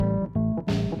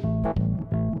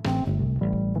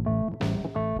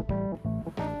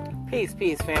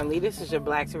Peace, family. This is your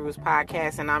Black to Roots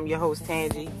podcast, and I'm your host,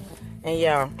 Tangi. And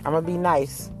yeah, I'm gonna be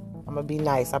nice.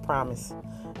 I promise.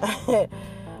 All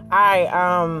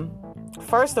right.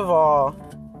 First of all,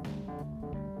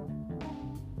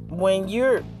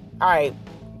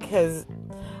 because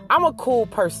I'm a cool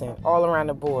person all around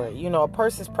the board. You know, a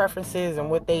person's preferences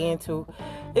and what they into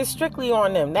is strictly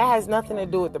on them. That has nothing to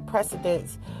do with the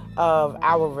precedence of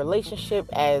our relationship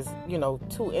as, you know,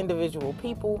 two individual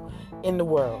people in the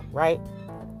world, right?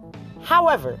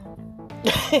 However,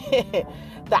 the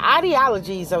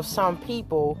ideologies of some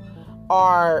people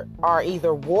are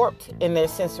either warped and their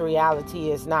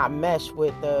sensuality is not meshed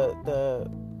with the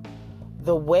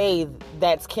way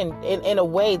that's in a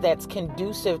way that's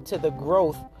conducive to the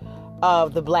growth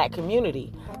of the Black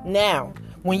community. Now,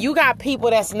 when you got people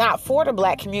that's not for the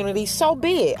Black community, so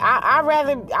be it. I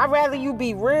rather you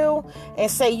be real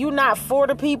and say you not for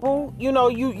the people, you know,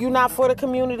 you not for the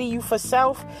community, you for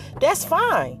self. That's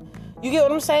fine. You get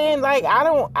what I'm saying? Like, I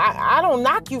don't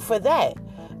knock you for that.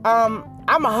 I'm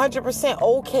 100%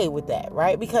 okay with that,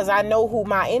 right? Because I know who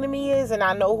my enemy is and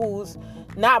I know who's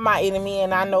not my enemy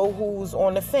and I know who's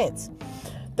on the fence.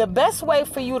 The best way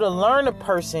for you to learn a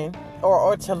person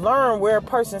or to learn where a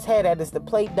person's head at is to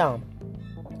play dumb.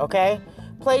 Okay?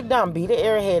 Play dumb. Be the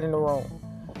airhead in the room.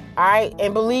 Alright?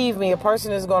 And believe me, a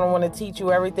person is going to want to teach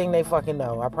you everything they fucking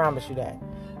know. I promise you that.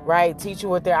 Right? Teach you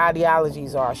what their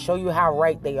ideologies are. Show you how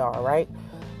right they are. Right?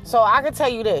 So I can tell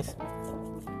you this.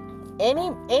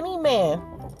 Any man,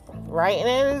 right? And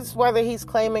it is whether he's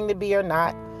claiming to be or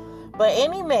not. But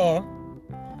any man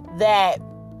that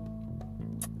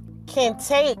can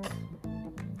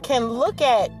look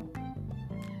at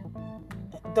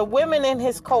the women in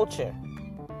his culture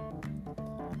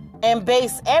and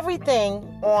base everything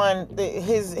on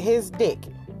his dick,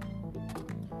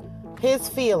 his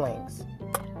feelings,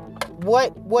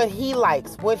 what he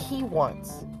likes, what he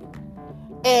wants,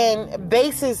 and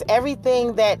bases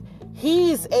everything that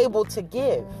he's able to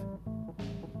give,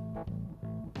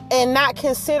 and not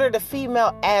consider the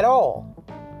female at all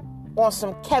on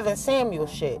some Kevin Samuel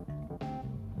shit.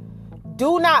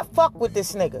 Do not fuck with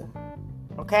this nigga.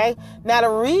 Okay? Now, the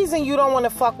reason you don't want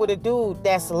to fuck with a dude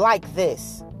that's like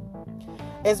this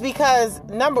is because,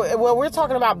 we're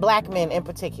talking about Black men in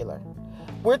particular.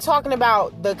 We're talking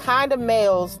about the kind of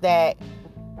males that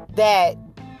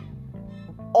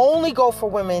only go for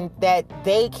women that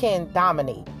they can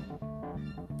dominate,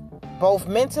 both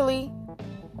mentally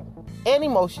and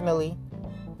emotionally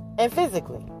and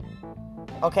physically.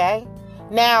 Okay?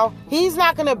 Now, he's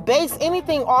not going to base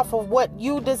anything off of what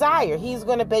you desire. He's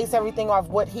going to base everything off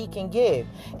what he can give.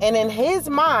 And in his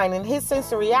mind, in his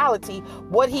sensuality,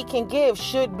 what he can give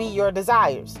should be your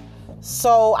desires.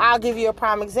 So I'll give you a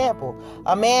prime example.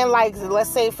 A man likes, let's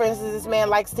say, for instance, this man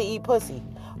likes to eat pussy.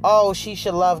 Oh, she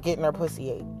should love getting her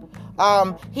pussy ate.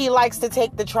 He likes to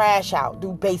take the trash out,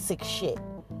 do basic shit.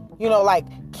 You know, like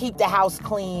keep the house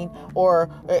clean, or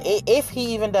if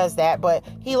he even does that, but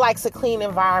he likes a clean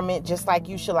environment just like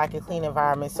you should like a clean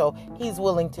environment. So he's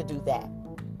willing to do that.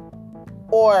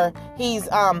 Or he's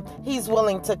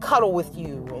willing to cuddle with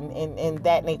you and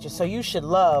that nature. So you should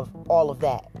love all of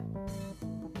that.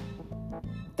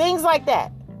 Things like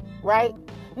that, right?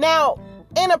 Now,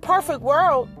 in a perfect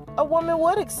world, a woman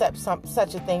would accept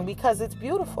such a thing because it's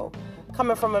beautiful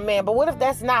coming from a man. But what if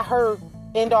that's not her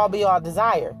end-all be-all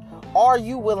desire? Are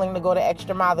you willing to go the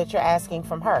extra mile that you're asking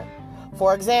from her?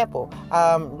 For example,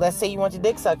 let's say you want your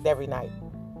dick sucked every night.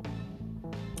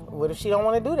 What if she don't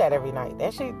want to do that every night?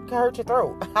 That shit can hurt your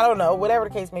throat. I don't know, whatever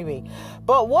the case may be.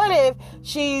 But what if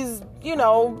she's,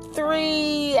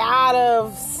 3 out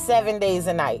of 7 days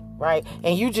a night, right?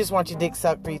 And you just want your dick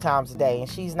sucked 3 times a day, and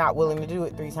she's not willing to do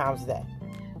it 3 times a day.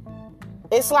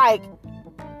 It's like,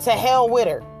 to hell with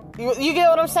her. You get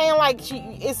what I'm saying? Like,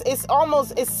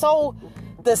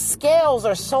 the scales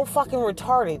are so fucking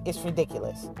retarded, it's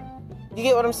ridiculous. You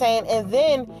get what I'm saying? And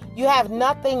then you have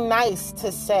nothing nice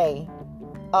to say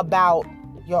about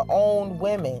your own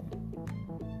women.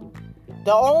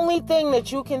 The only thing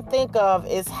that you can think of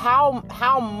is how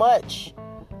much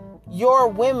your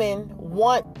women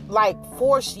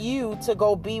force you to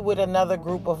go be with another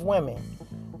group of women.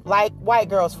 Like white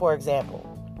girls, for example.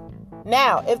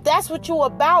 Now, if that's what you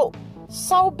about,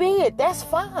 so be it. That's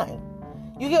fine.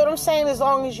 You get what I'm saying? As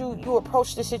long as you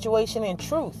approach the situation in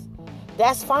truth,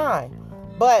 that's fine.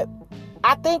 But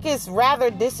I think it's rather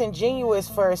disingenuous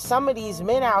for some of these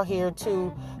men out here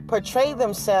to portray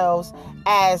themselves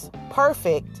as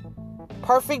perfect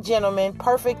gentlemen,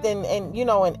 perfect in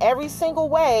every single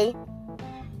way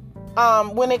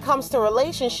when it comes to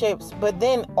relationships. But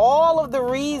then all of the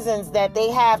reasons that they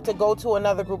have to go to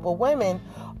another group of women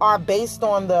are based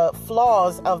on the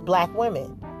flaws of black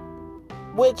women,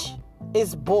 which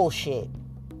is bullshit.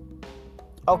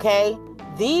 Okay?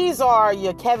 These are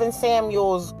your Kevin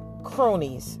Samuels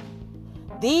croonies.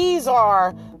 These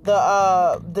are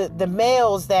the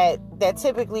males that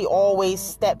typically always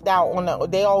stepped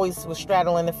out they always was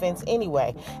straddling the fence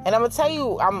anyway. And I'm gonna tell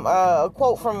you, a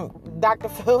quote from Dr.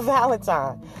 Phil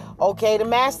Valentine, okay, the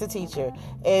master teacher.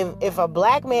 If a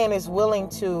black man is willing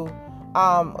to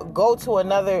go to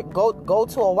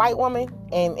a white woman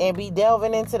and be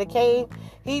delving into the cave,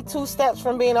 he 2 steps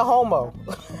from being a homo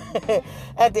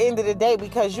at the end of the day,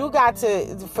 because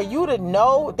for you to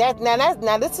know that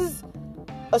now this is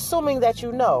assuming that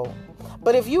you know.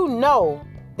 But if you know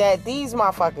that these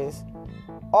motherfuckers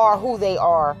are who they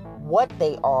are, what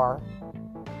they are,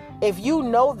 if you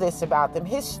know this about them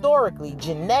historically,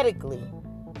 genetically,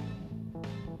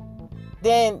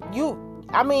 then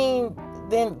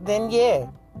yeah,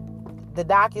 the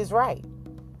doc is right.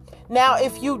 Now,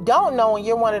 if you don't know and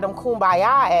you're one of them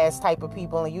kumbaya ass type of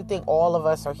people and you think all of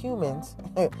us are humans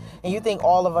and you think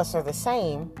all of us are the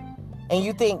same, and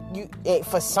you think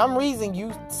for some reason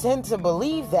you tend to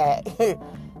believe that,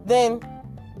 then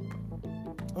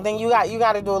you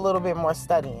got to do a little bit more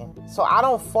studying. So I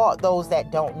don't fault those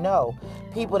that don't know.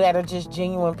 People that are just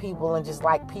genuine people and just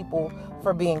like people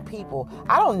for being people.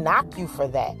 I don't knock you for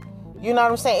that. You know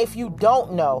what I'm saying? If you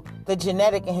don't know the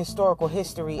genetic and historical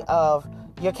history of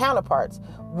your counterparts.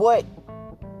 But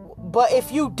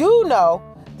if you do know,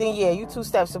 then yeah, you 2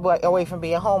 steps away from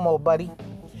being homo, buddy.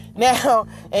 Now,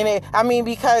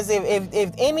 because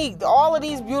if all of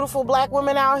these beautiful black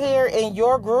women out here in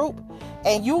your group,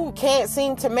 and you can't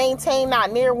seem to maintain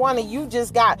not near one, and you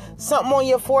just got something on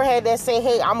your forehead that say,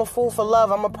 hey, I'm a fool for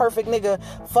love, I'm a perfect nigga,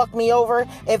 fuck me over.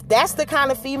 If that's the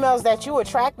kind of females that you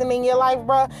attracting in your life,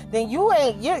 bruh, then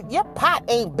your pot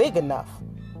ain't big enough.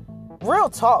 Real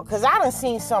talk, because I done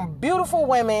seen some beautiful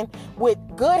women with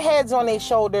good heads on their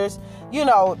shoulders. You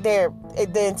know, the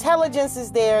intelligence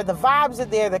is there, the vibes are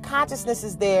there, the consciousness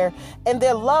is there, and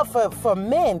their love for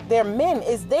men, their men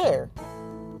is there.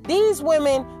 These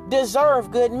women deserve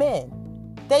good men.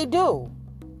 They do.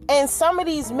 And some of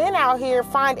these men out here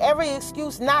find every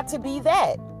excuse not to be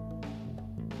that.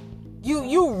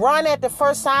 You run at the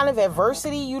first sign of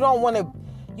adversity. You don't want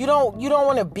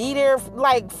to be there,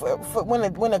 like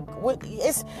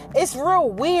it's real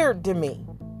weird to me.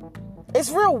 It's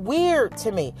real weird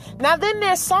to me. Now then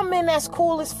there's some men that's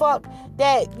cool as fuck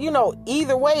that,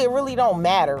 either way it really don't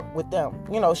matter with them.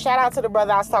 Shout out to the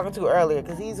brother I was talking to earlier,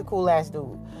 because he's a cool ass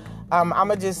dude.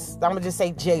 I'ma just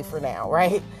say Jay for now,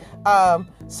 right?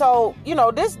 So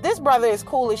this brother is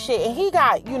cool as shit, and he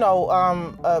got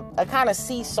a kind of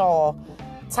seesaw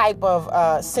type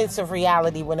of sense of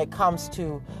reality when it comes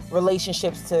to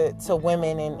relationships to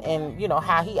women and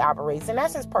how he operates, and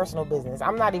that's his personal business.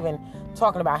 I'm not even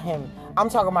talking about him. I'm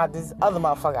talking about this other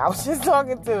motherfucker I was just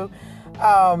talking to,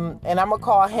 and I'm gonna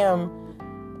call him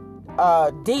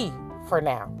D for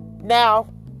now. Now,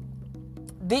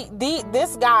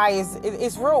 this guy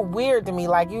is real weird to me.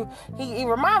 Like he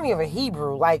remind me of a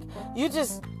Hebrew. Like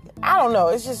I don't know.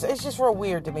 It's just real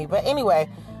weird to me. But anyway,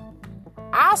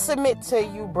 I'll submit to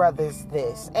you brothers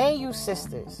this, and you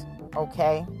sisters,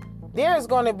 okay? There is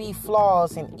going to be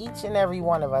flaws in each and every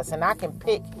one of us, and I can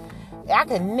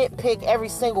nitpick every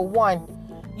single one,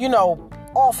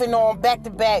 off and on, back to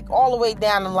back, all the way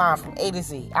down the line from A to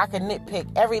Z. I can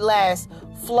nitpick every last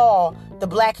flaw the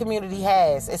black community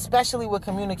has, especially with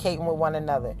communicating with one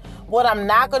another. What I'm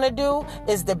not going to do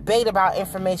is debate about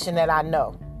information that I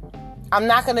know. I'm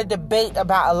not going to debate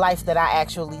about a life that I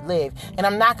actually live. And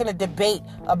I'm not going to debate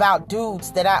about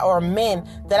dudes or men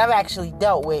that I've actually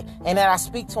dealt with and that I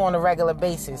speak to on a regular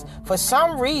basis. For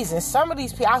some reason, some of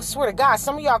these people, I swear to God,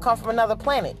 some of y'all come from another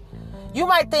planet. You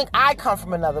might think I come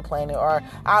from another planet, or,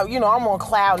 I'm on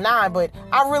cloud 9, but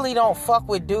I really don't fuck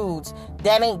with dudes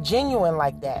that ain't genuine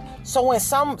like that. So when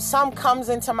some comes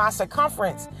into my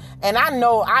circumference, and I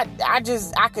know,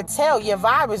 I could tell your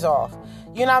vibe is off.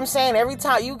 You know what I'm saying? Every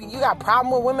time you got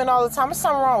problem with women all the time, there's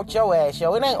something wrong with your ass,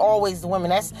 yo. It ain't always the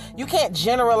women. You can't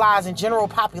generalize in general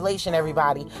population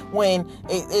everybody when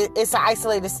it's an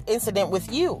isolated incident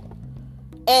with you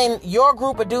and your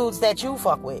group of dudes that you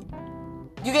fuck with.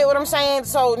 You get what I'm saying?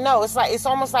 So no, it's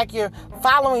almost like you're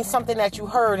following something that you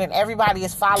heard, and everybody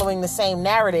is following the same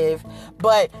narrative,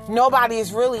 but nobody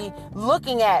is really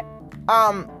looking at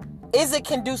is it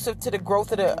conducive to the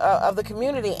growth of the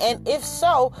community? And if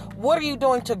so, what are you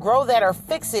doing to grow that or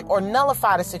fix it or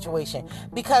nullify the situation?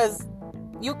 Because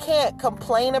you can't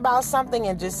complain about something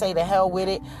and just say, the hell with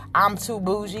it. I'm too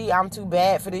bougie. I'm too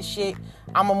bad for this shit.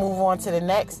 I'm going to move on to the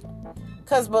next.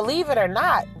 Because believe it or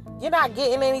not, You're not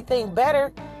getting anything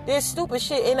better. There's stupid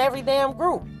shit in every damn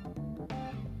group.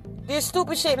 There's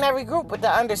stupid shit in every group, but the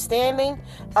understanding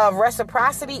of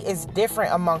reciprocity is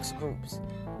different amongst groups.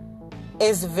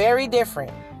 It's very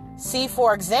different. See,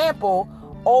 for example,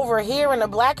 over here in the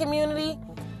black community,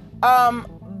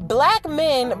 black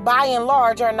men, by and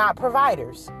large, are not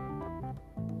providers.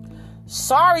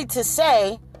 Sorry to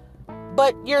say,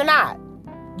 but you're not.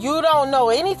 You don't know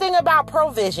anything about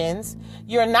provisions.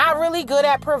 You're not really good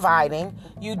at providing.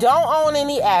 You don't own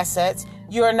any assets.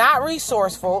 You're not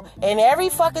resourceful. And every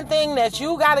fucking thing that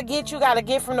you gotta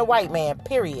get from the white man,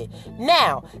 period.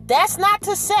 Now, that's not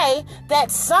to say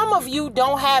that some of you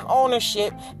don't have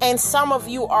ownership and some of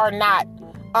you are not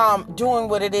doing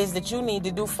what it is that you need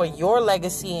to do for your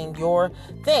legacy and your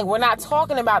thing. We're not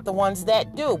talking about the ones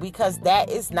that do, because that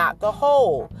is not the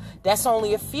whole. That's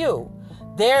only a few.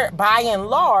 There, by and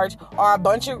large, are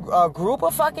a group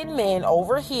of fucking men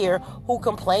over here who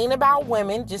complain about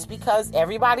women just because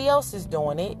everybody else is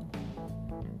doing it.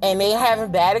 And they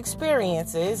having bad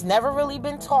experiences, never really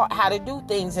been taught how to do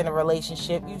things in a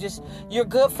relationship. You're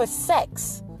good for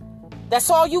sex. That's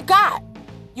all you got.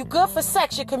 You're good for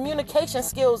sex. Your communication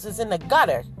skills is in the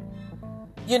gutter.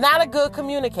 You're not a good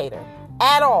communicator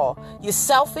at all. You're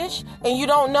selfish, and you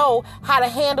don't know how to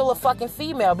handle a fucking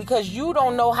female because you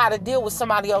don't know how to deal with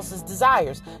somebody else's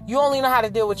desires. You only know how to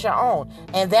deal with your own.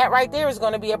 And that right there is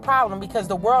going to be a problem because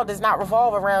the world does not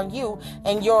revolve around you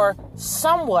and your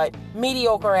somewhat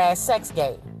mediocre ass sex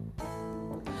game.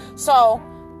 So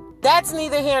that's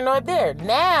neither here nor there.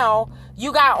 Now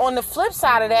you got on the flip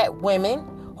side of that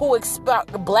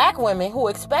black women who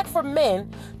expect for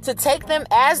men to take them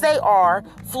as they are,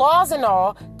 flaws and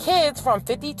all, kids from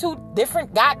 52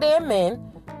 different goddamn men,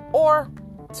 or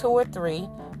 2 or 3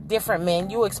 different men.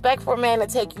 You expect for a man to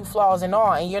take you flaws and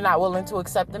all, and you're not willing to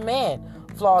accept the man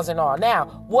flaws and all.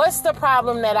 Now, what's the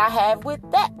problem that I have with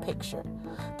that picture?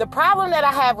 The problem that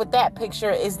I have with that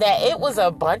picture is that it was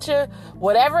a bunch of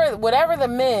whatever the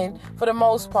men, for the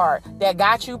most part, that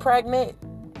got you pregnant.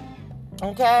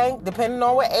 Okay, depending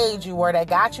on what age you were, that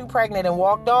got you pregnant and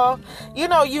walked off,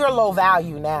 you're low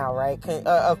value now, right?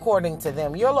 According to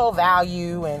them, you're low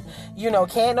value, and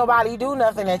can't nobody do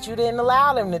nothing that you didn't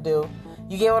allow them to do.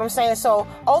 You get what I'm saying? So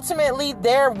ultimately,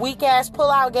 their weak ass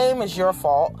pullout game is your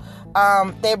fault.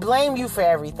 They blame you for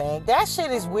everything. That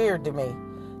shit is weird to me.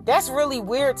 That's really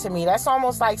weird to me. That's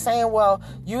almost like saying, well,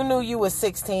 you knew you was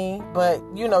 16, but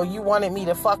you wanted me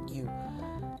to fuck you.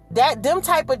 Them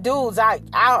type of dudes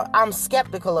I'm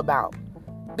skeptical about,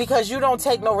 because you don't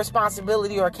take no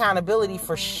responsibility or accountability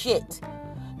for shit.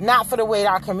 Not for the way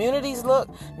our communities look,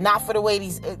 not for the way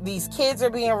these kids are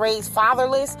being raised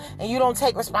fatherless, and you don't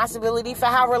take responsibility for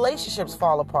how relationships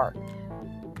fall apart.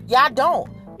 Y'all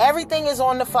don't. Everything is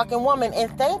on the fucking woman,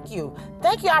 and thank you.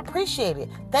 I appreciate it.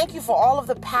 Thank you for all of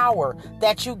the power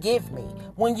that you give me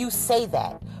when you say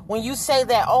that. When you say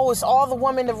that, oh, it's all the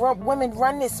women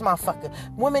run this motherfucker.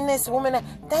 Women this, women that.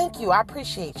 Thank you. I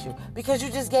appreciate you. Because you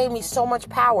just gave me so much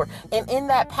power. And in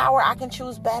that power, I can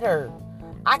choose better.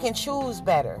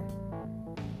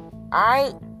 All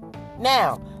right?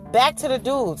 Now, back to the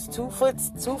dudes. 2 foot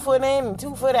in and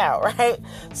 2 foot out, right?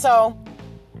 So,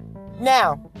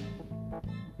 now,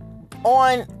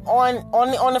 on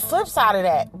the flip side of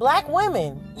that, black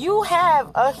women, you have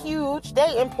a huge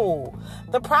dating pool.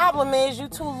 The problem is you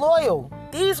too loyal.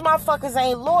 These motherfuckers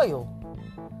ain't loyal.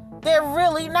 They're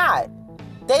really not.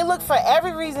 They look for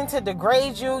every reason to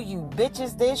degrade you. You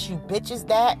bitches this, you bitches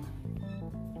that.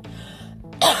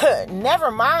 Never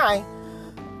mind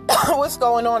what's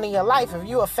going on in your life. If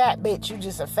you a fat bitch, you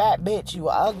just a fat bitch. You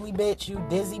a ugly bitch, you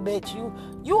dizzy bitch.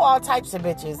 You all types of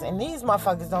bitches. And these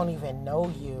motherfuckers don't even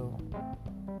know you.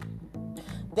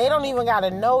 They don't even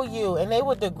gotta know you, and they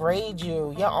would degrade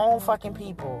you. Your own fucking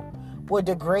people would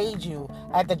degrade you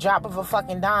at the drop of a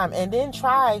fucking dime, and then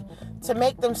try to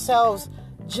make themselves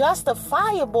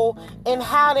justifiable in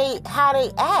how they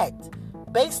act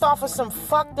based off of some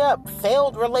fucked up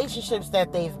failed relationships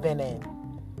that they've been in.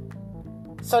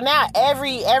 So now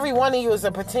every one of you is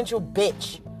a potential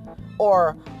bitch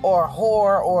or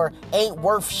whore or ain't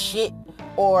worth shit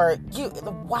or you.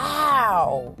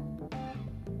 Wow.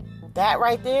 That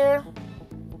right there,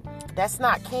 that's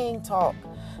not king talk.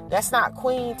 That's not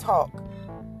queen talk.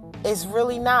 It's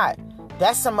really not.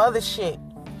 That's some other shit.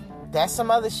 That's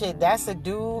a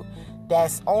dude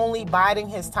that's only biding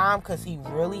his time because he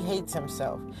really hates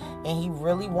himself. And he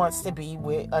really wants to be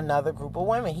with another group of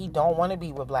women. He don't want to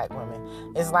be with black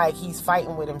women. It's like he's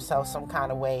fighting with himself some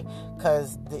kind of way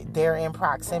because they're in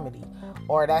proximity.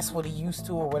 Or that's what he used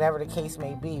to, or whatever the case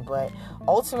may be. But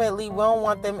ultimately, we don't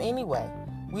want them anyway.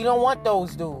 We don't want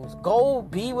those dudes. Go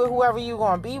be with whoever you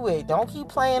gonna be with. Don't keep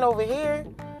playing over here.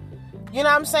 You know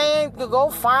what I'm saying? Go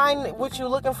find what you're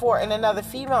looking for in another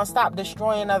female and stop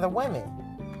destroying other women.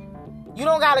 You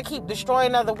don't got to keep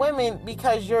destroying other women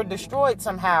because you're destroyed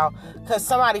somehow because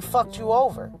somebody fucked you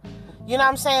over. You know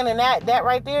what I'm saying? And that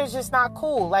right there is just not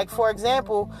cool. Like, for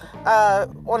example,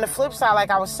 on the flip side, like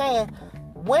I was saying,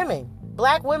 women,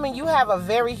 black women, you have a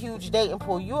very huge dating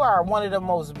pool. You are one of the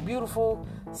most beautiful,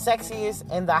 sexiest,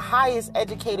 and the highest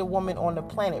educated woman on the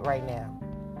planet right now.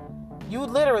 You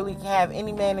literally can have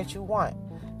any man that you want.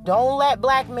 Don't let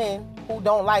black men who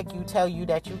don't like you tell you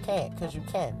that you can't, because you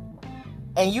can.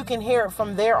 And you can hear it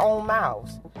from their own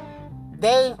mouths.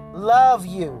 They love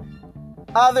you.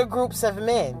 Other groups of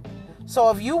men. So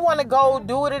if you want to go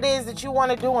do what it is that you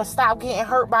want to do and stop getting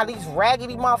hurt by these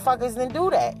raggedy motherfuckers, then do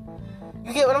that.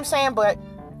 You get what I'm saying? But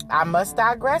I must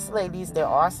digress, ladies. There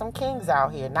are some kings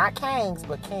out here. Not kangs,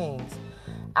 but kings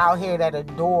out here that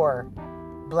adore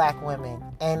black women.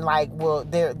 And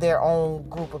they're their own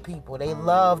group of people. They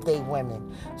love their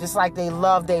women. Just like they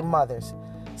love their mothers.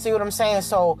 See what I'm saying?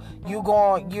 So they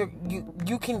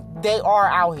are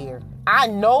out here. I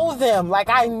know them.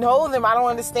 I know them. I don't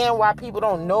understand why people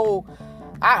don't know.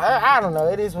 I don't know.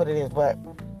 It is what it is. But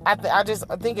I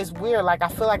think it's weird. I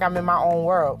feel like I'm in my own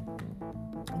world.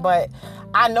 But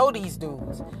I know these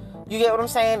dudes. You get what I'm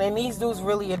saying? And these dudes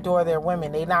really adore their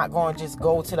women. They're not going to just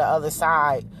go to the other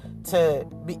side to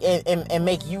be, and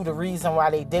make you the reason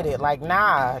why they did it.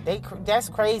 Nah, that's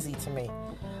crazy to me.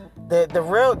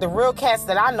 The real cats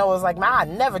that I know is I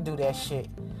never do that shit.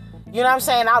 You know what I'm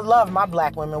saying? I love my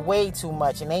black women way too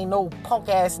much, and ain't no punk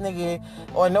ass nigga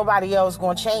or nobody else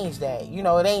gonna change that. You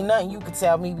know, it ain't nothing you could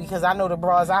tell me because I know the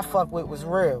bras I fuck with was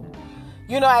real.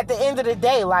 You know, at the end of the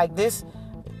day, this,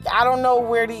 I don't know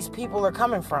where these people are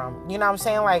coming from. You know what I'm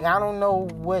saying? I don't know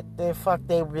what the fuck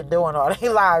they've been doing all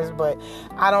their lives, but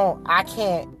I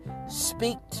can't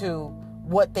speak to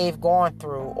what they've gone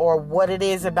through or what it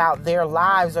is about their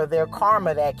lives or their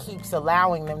karma that keeps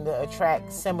allowing them to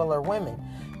attract similar women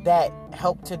that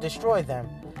help to destroy them.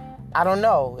 I don't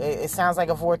know. It sounds like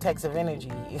a vortex of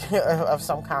energy of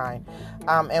some kind.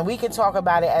 And we can talk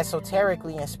about it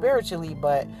esoterically and spiritually,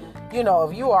 but,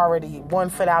 if you already 1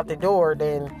 foot out the door,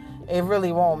 then it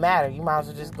really won't matter. You might as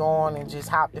well just go on and just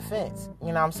hop the fence. You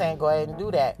know what I'm saying? Go ahead and do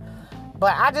that.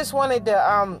 But I just wanted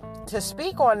to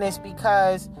speak on this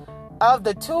because of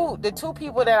the two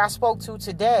people that I spoke to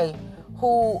today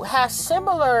who have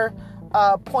similar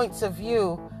points of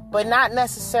view, but not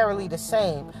necessarily the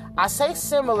same. I say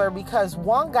similar because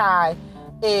one guy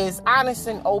is honest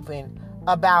and open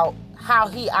about how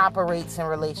he operates in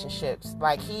relationships.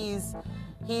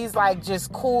 He's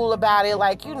just cool about it.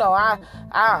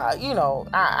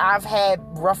 I've had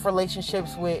rough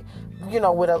relationships with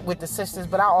the sisters,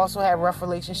 but I also had rough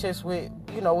relationships with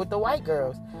the white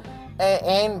girls.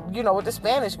 And with the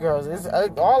Spanish girls, it's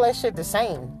all that shit the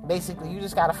same. Basically, you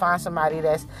just gotta find somebody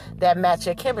that match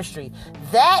your chemistry.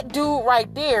 That dude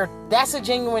right there, that's a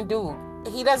genuine dude.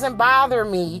 He doesn't bother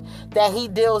me that he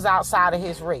deals outside of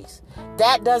his race.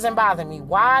 That doesn't bother me.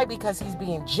 Why? Because he's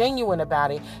being genuine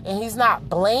about it, and he's not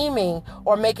blaming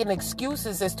or making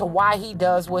excuses as to why he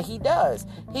does what he does.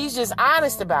 He's just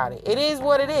honest about it. It is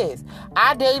what it is.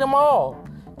 I date them all.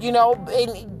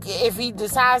 And if he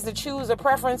decides to choose a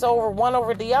preference over one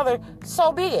over the other,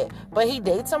 so be it. But he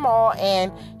dates them all,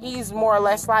 and he's more or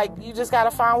less you just got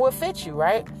to find what fits you,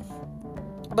 right?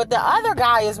 But the other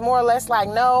guy is more or less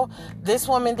no, this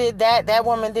woman did that, that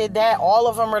woman did that, all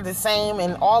of them are the same,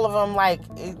 and all of them,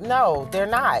 no, they're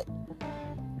not.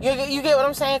 You get what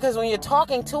I'm saying? Because when you're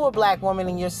talking to a black woman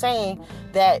and you're saying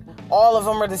that all of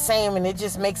them are the same and it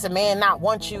just makes a man not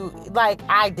want you,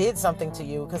 I did something to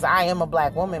you because I am a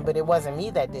black woman, but it wasn't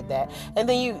me that did that. And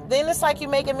then it's you're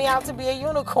making me out to be a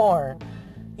unicorn.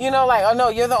 Oh no,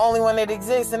 you're the only one that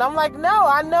exists. And I'm no,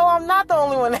 I know I'm not the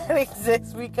only one that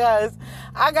exists because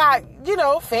I got,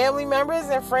 family members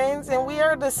and friends, and we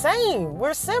are the same.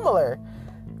 We're similar.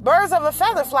 Birds of a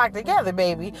feather flock together,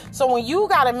 baby. So when you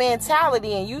got a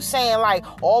mentality and you saying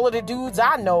all of the dudes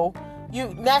I know,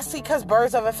 that's because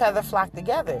birds of a feather flock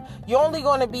together. You're only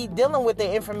going to be dealing with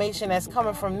the information that's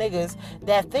coming from niggas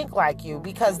that think like you,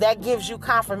 because that gives you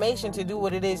confirmation to do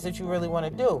what it is that you really want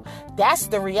to do. That's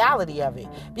the reality of it.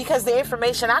 Because the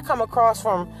information I come across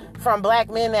from black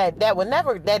men that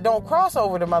don't cross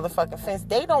over the motherfucking fence,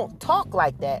 they don't talk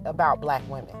like that about black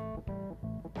women.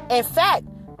 In fact,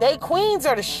 they queens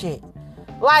are the shit.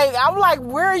 Like, I'm like,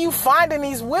 where are you finding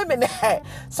these women at?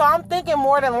 So I'm thinking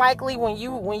more than likely when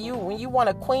you want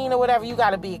a queen or whatever, you got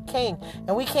to be a king.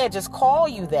 And we can't just call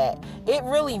you that. It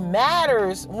really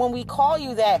matters when we call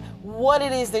you that, what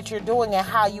it is that you're doing and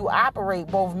how you operate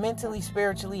both mentally,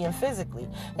 spiritually, and physically.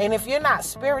 And if you're not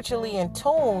spiritually in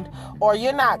tuned, or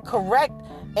you're not correct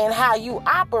in how you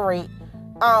operate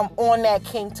on that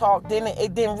king talk, then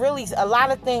really a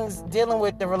lot of things dealing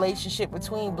with the relationship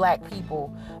between black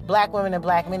people, black women and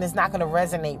black men, is not going to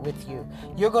resonate with you.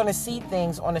 You're going to see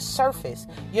things on the surface.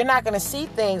 You're not going to see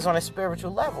things on a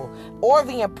spiritual level, or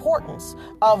the importance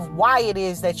of why it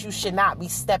is that you should not be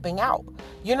stepping out.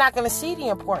 You're not going to see the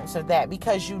importance of that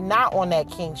because you're not on that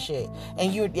king shit,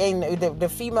 and the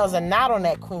females are not on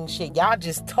that queen shit. Y'all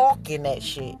just talking that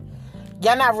shit.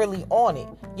 You're not really on it.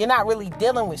 You're not really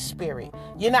dealing with spirit.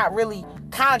 You're not really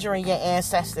conjuring your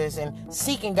ancestors and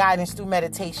seeking guidance through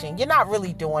meditation. You're not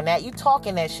really doing that. You're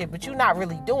talking that shit, but you're not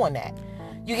really doing that.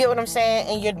 You get what I'm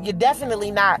saying? And you're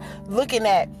definitely not looking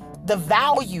at the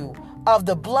value of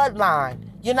the bloodline.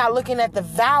 You're not looking at the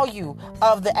value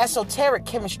of the esoteric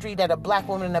chemistry that a black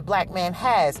woman and a black man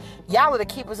has. Y'all are the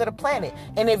keepers of the planet.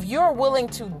 And if you're willing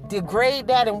to degrade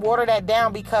that and water that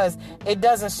down because it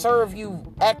doesn't serve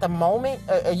you at the moment,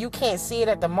 or you can't see it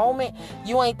at the moment,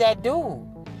 you ain't that dude.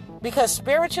 Because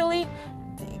spiritually,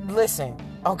 listen,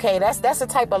 okay, that's a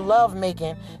type of love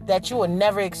making that you will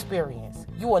never experience.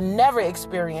 You will never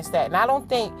experience that. And I don't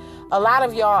think a lot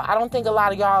of y'all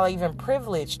are even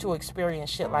privileged to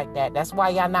experience shit like that. That's why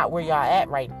y'all not where y'all at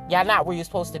right. Y'all not where you're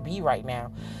supposed to be right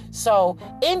now. So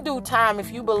in due time,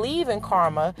 if you believe in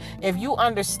karma, if you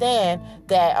understand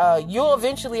that you'll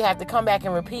eventually have to come back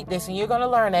and repeat this, and you're going to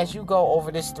learn as you go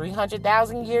over this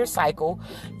 300,000 year cycle,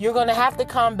 you're going to have to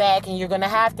come back and you're going to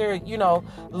have to,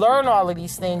 learn all of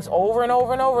these things over and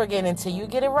over and over again until you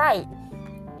get it right.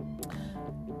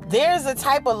 There's a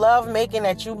type of love making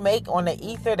that you make on the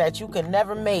ether that you can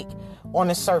never make on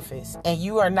the surface. And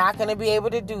you are not going to be able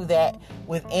to do that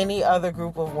with any other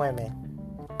group of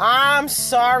women. I'm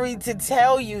sorry to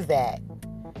tell you that,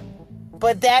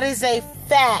 but that is a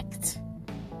fact.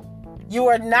 You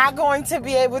are not going to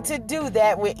be able to do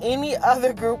that with any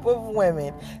other group of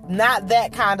women. Not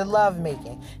that kind of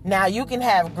lovemaking. Now, you can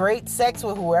have great sex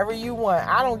with whoever you want.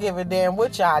 I don't give a damn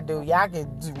what y'all do. Y'all can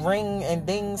ring and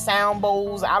ding sound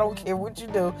bowls. I don't care what you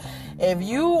do. If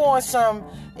you on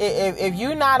if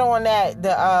you're not on that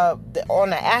on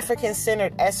the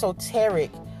African-centered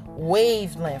esoteric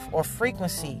wavelength or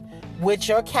frequency with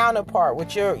your counterpart,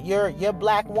 with your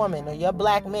black woman or your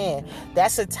black man,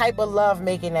 that's a type of love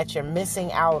making that you're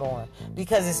missing out on,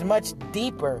 because it's much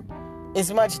deeper.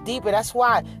 It's much deeper. That's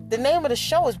why the name of the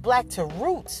show is Black to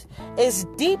Roots. It's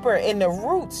deeper in the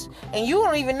roots, and you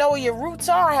don't even know where your roots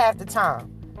are half the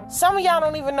time. Some of y'all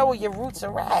don't even know where your roots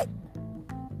are at.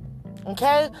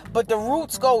 Okay? But the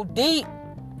roots go deep.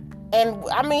 And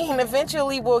I mean,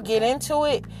 eventually we'll get into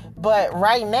it. But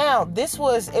right now, it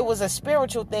was a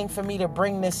spiritual thing for me to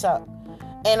bring this up.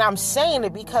 And I'm saying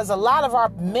it because a lot of our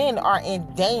men are in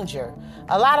danger.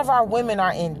 A lot of our women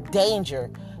are in danger.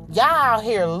 Y'all out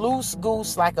here loose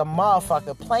goose like a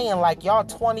motherfucker, playing like y'all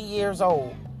 20 years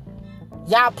old.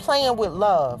 Y'all playing with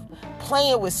love,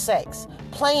 playing with sex,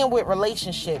 playing with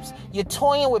relationships. You're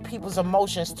toying with people's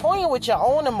emotions, toying with your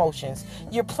own emotions.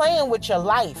 You're playing with your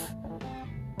life.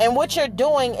 And what you're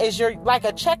doing is you're like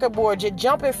a checkerboard. You're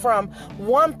jumping from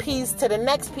one piece to the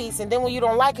next piece. And then when you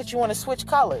don't like it, you want to switch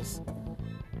colors.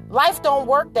 Life don't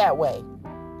work that way.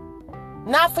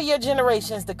 Not for your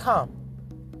generations to come.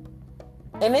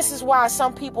 And this is why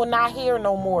some people not here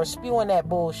no more spewing that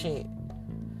bullshit.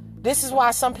 This is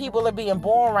why some people are being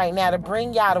born right now to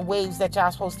bring y'all the waves that y'all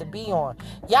supposed to be on.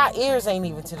 Y'all ears ain't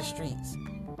even to the streets.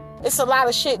 It's a lot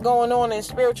of shit going on in the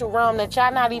spiritual realm that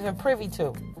y'all not even privy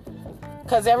to.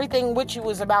 Because everything with you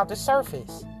is about the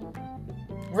surface.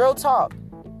 Real talk.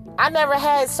 I never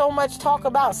had so much talk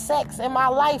about sex in my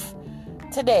life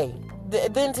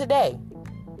than today.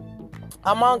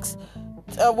 Amongst,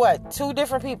 two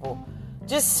different people.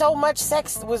 Just so much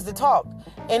sex was the talk.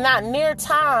 And not near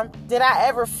time did I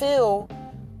ever feel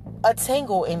a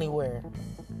tingle anywhere.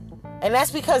 And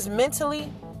that's because mentally,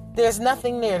 there's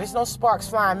nothing there. There's no sparks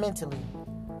flying mentally.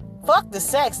 Fuck the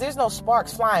sex. There's no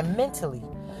sparks flying mentally.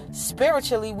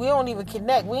 Spiritually, we don't even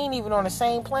connect. We ain't even on the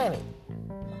same planet.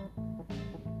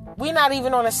 We not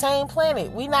even on the same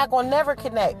planet. We not gonna never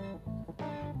connect.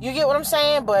 You get what I'm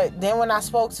saying? But then when I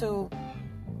spoke to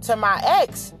my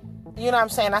ex, you know what I'm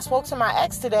saying? I spoke to my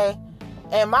ex today,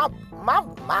 and my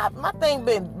thing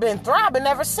been throbbing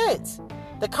ever since.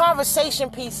 The conversation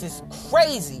piece is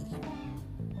crazy.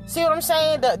 See what I'm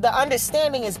saying? The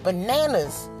understanding is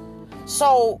bananas.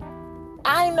 So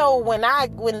I know when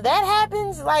that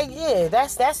happens, like, yeah,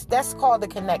 that's called the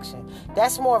connection.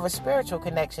 That's more of a spiritual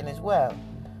connection as well.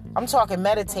 I'm talking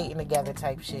meditating together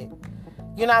type shit.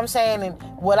 You know what I'm saying? And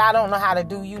what I don't know how to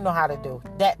do, you know how to do.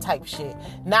 That type shit.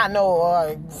 Not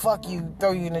no, fuck you,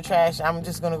 throw you in the trash, I'm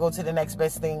just gonna go to the next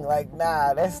best thing. Like,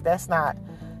 nah, that's not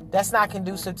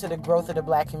conducive to the growth of the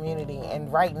black community.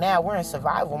 And right now, we're in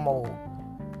survival mode.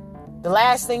 The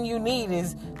last thing you need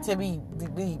is to be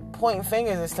pointing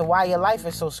fingers as to why your life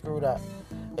is so screwed up.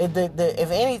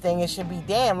 If anything, it should be,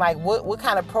 damn, like, what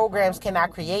kind of programs can I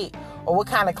create, or what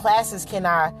kind of classes can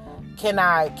I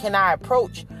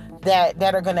approach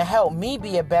that are going to help me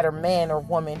be a better man or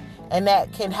woman, and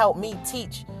that can help me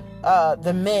teach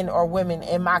the men or women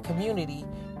in my community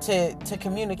to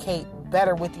communicate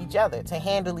better with each other, to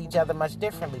handle each other much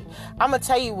differently. I'm going to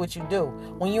tell you what you do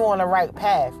when you're on the right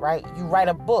path, right? You write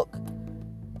a book.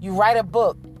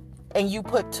 And you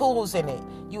put tools in it.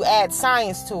 You add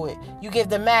science to it. You give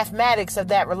the mathematics of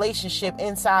that relationship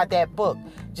inside that book,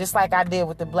 just like I did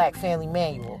with the Black Family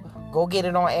Manual. Go get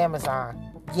it on Amazon.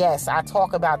 Yes, I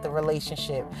talk about the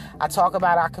relationship. I talk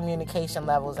about our communication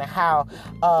levels and how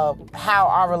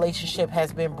our relationship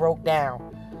has been broke down.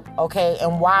 Okay,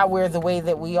 and why we're the way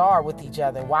that we are with each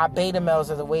other, why beta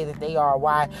males are the way that they are,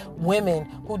 why women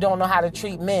who don't know how to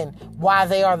treat men, why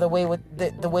they are the way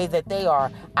that they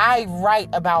are. I write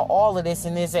about all of this,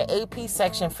 and there's an AP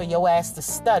section for your ass to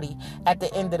study at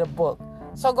the end of the book.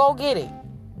 So go get it.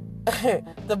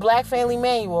 The Black Family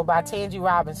Manual by Tangi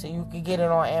Robinson. You can get it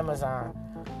on Amazon.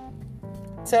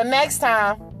 Till next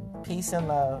time, peace and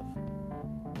love.